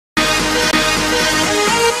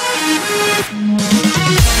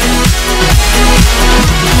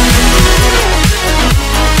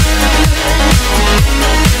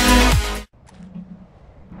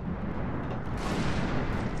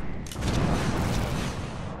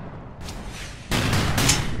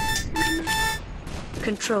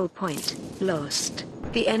Control point lost.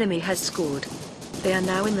 The enemy has scored. They are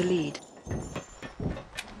now in the lead.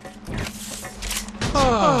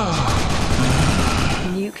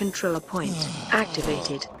 New control point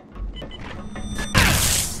activated.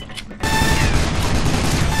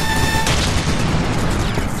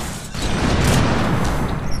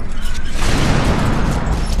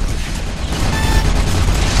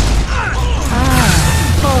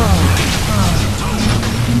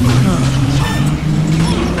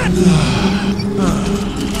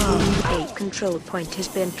 A control point has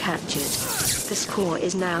been captured. The score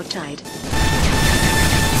is now tied.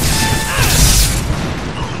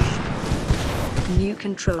 New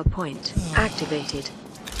controller point activated.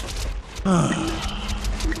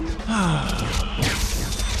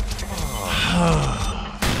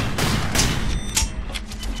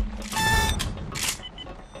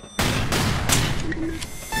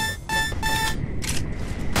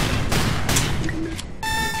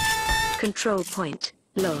 Control point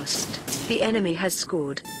lost. The enemy has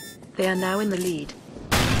scored. They are now in the lead.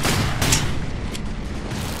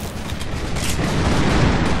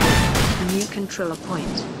 New controller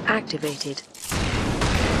point activated.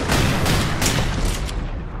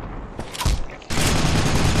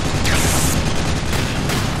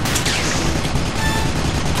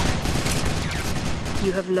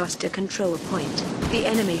 You have lost a control point. The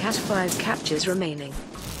enemy has 5 captures remaining.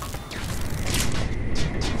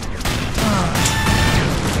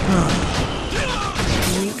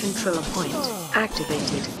 New controller point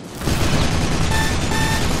activated.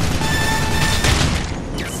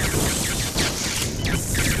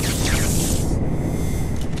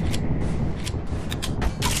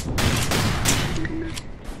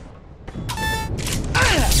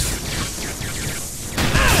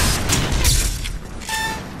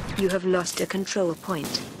 You have lost a control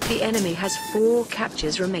point. The enemy has 4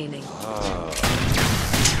 captures remaining.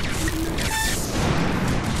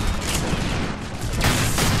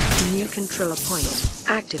 New controller point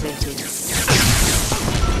activated.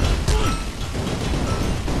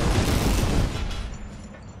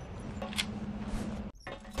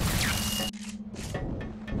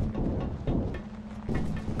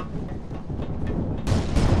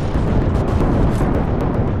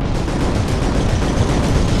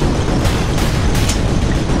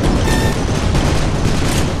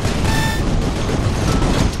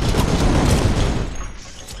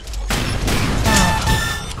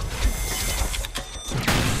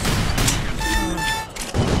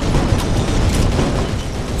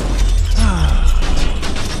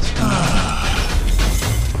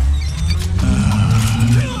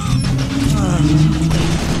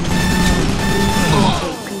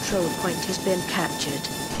 Control point has been captured.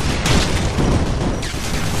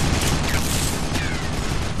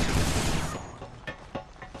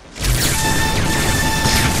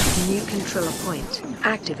 New controller point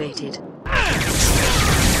activated.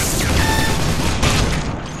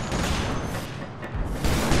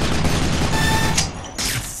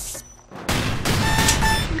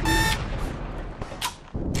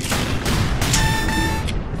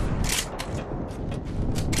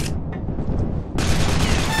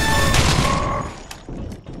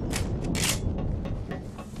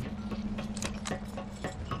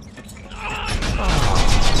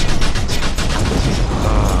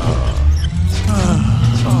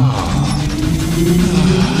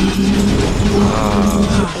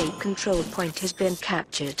 A control point has been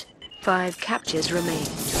captured. 5 captures remain.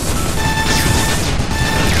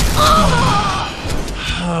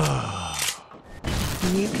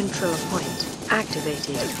 New control point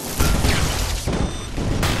activated.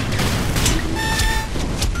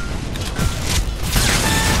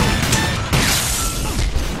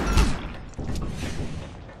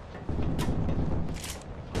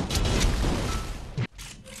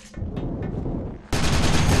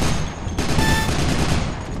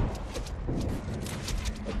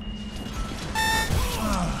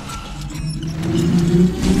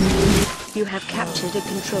 You have captured a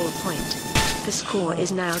control point. The score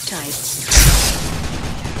is now tied.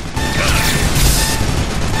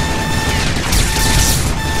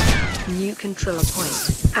 New controller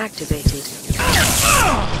point activated.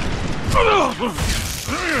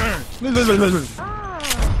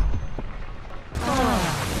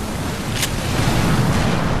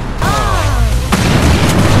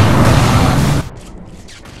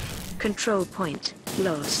 Control point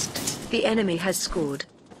lost. The enemy has scored.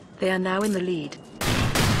 They are now in the lead.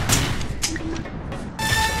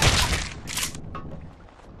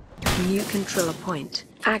 New controller point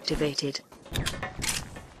activated.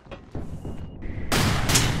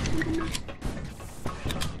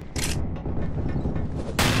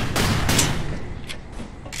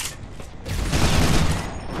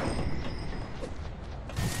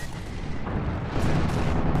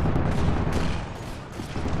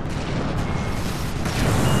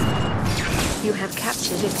 You have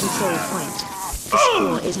captured a control point. The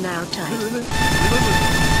score is now tied.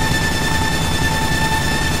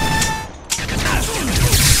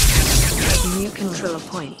 New control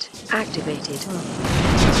point activated.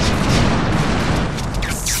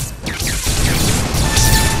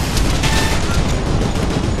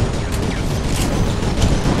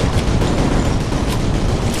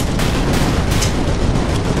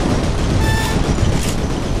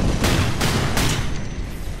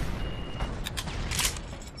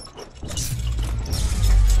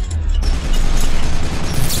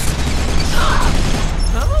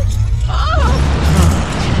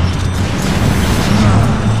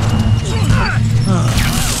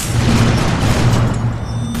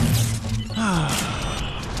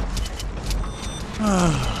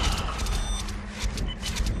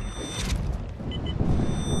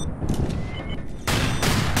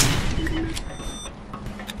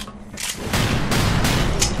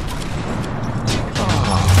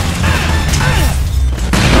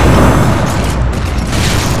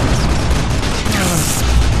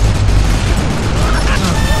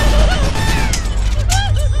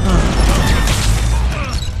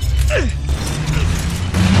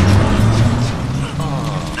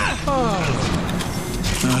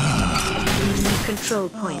 Control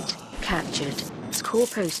point captured. Score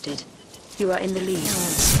posted. You are in the lead.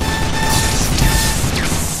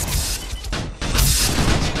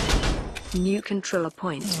 New control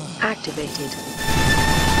point activated.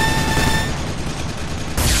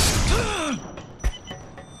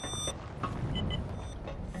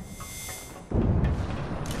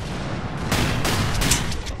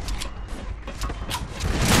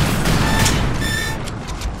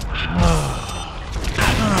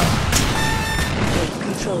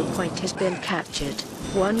 Control point has been captured.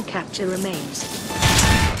 One capture remains.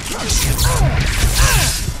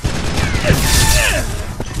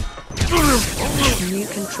 New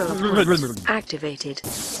control point activated.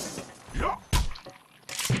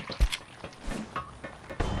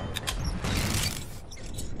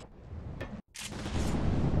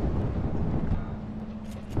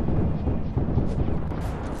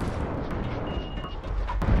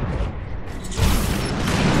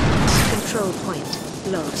 Control point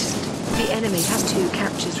lost. The enemy has 2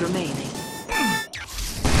 captures remaining.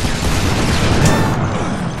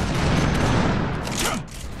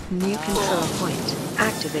 New control point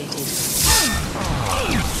activated.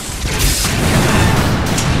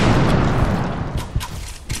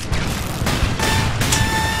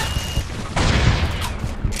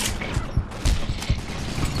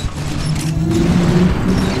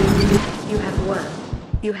 You have won.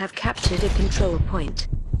 You have captured a control point.